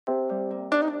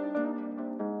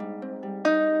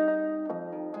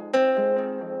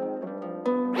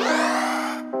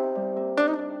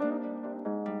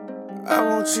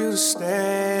you to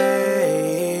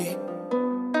stay.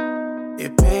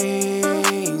 It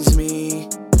pains me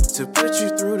to put you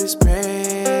through this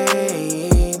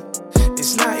pain.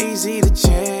 It's not easy to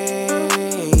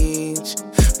change,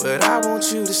 but I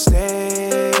want you to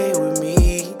stay with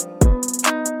me.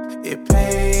 It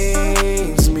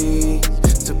pains me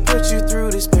to put you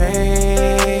through this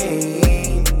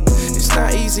pain. It's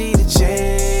not easy to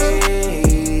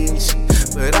change,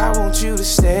 but I want you to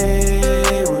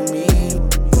stay with me.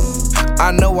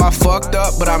 I know I fucked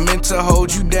up, but I meant to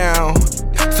hold you down.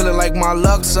 Feeling like my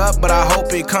luck's up, but I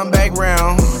hope it come back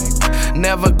round.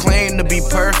 Never claim to be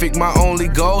perfect, my only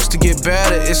goal's to get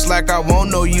better. It's like I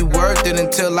won't know you worth it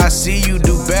until I see you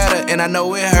do better. And I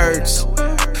know it hurts,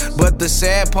 but the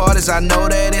sad part is I know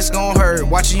that it's gon' hurt.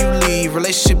 Watching you leave,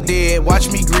 relationship dead, watch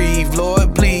me grieve.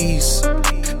 Lord, please.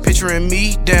 Picturing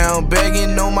me down,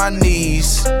 begging on my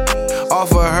knees.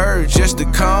 Offer her just to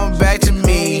come back to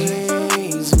me. It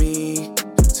pains me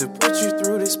to put you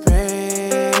through this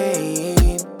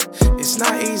pain. It's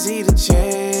not easy to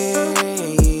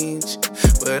change,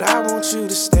 but I want you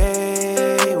to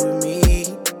stay with me.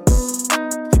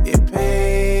 It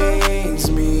pains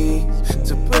me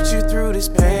to put you through this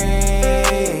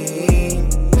pain.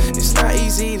 It's not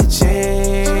easy to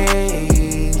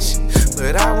change,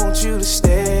 but I want you to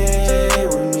stay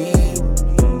with me.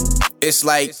 It's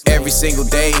like every single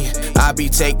day I be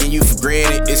taking you for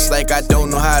granted. It's like I don't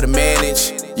know how to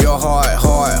manage. You're hard.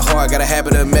 Got a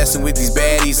habit of messing with these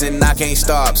baddies, and I can't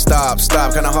stop.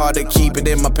 Kinda hard to keep it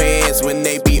in my pants when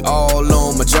they be all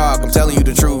on my job. I'm telling you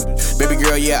the truth, baby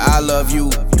girl, yeah, I love you.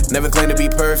 Never claim to be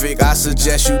perfect, I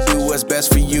suggest you do what's best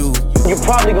for you. You're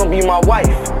probably gonna be my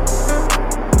wife.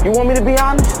 You want me to be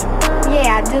honest?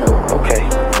 Yeah, I do. Okay.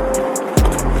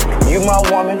 You my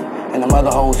woman, and them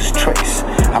other hoes is tricks.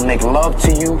 I make love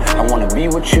to you, I wanna be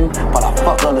with you, but I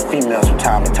fuck other females from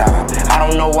time to time. I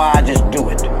don't know why, I just do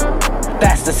it.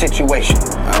 That's the situation.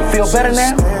 You feel better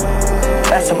now?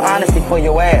 That's some honesty for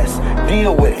your ass.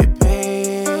 Deal with it. It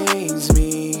pains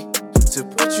me to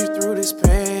put you through this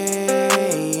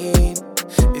pain.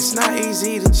 It's not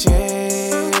easy to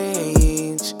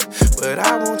change, but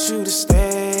I want you to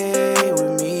stay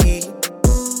with me.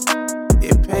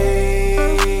 It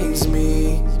pains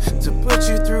me to put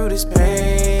you through this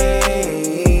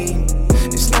pain.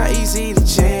 It's not easy to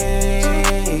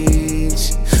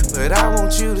change, but I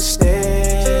want you to stay.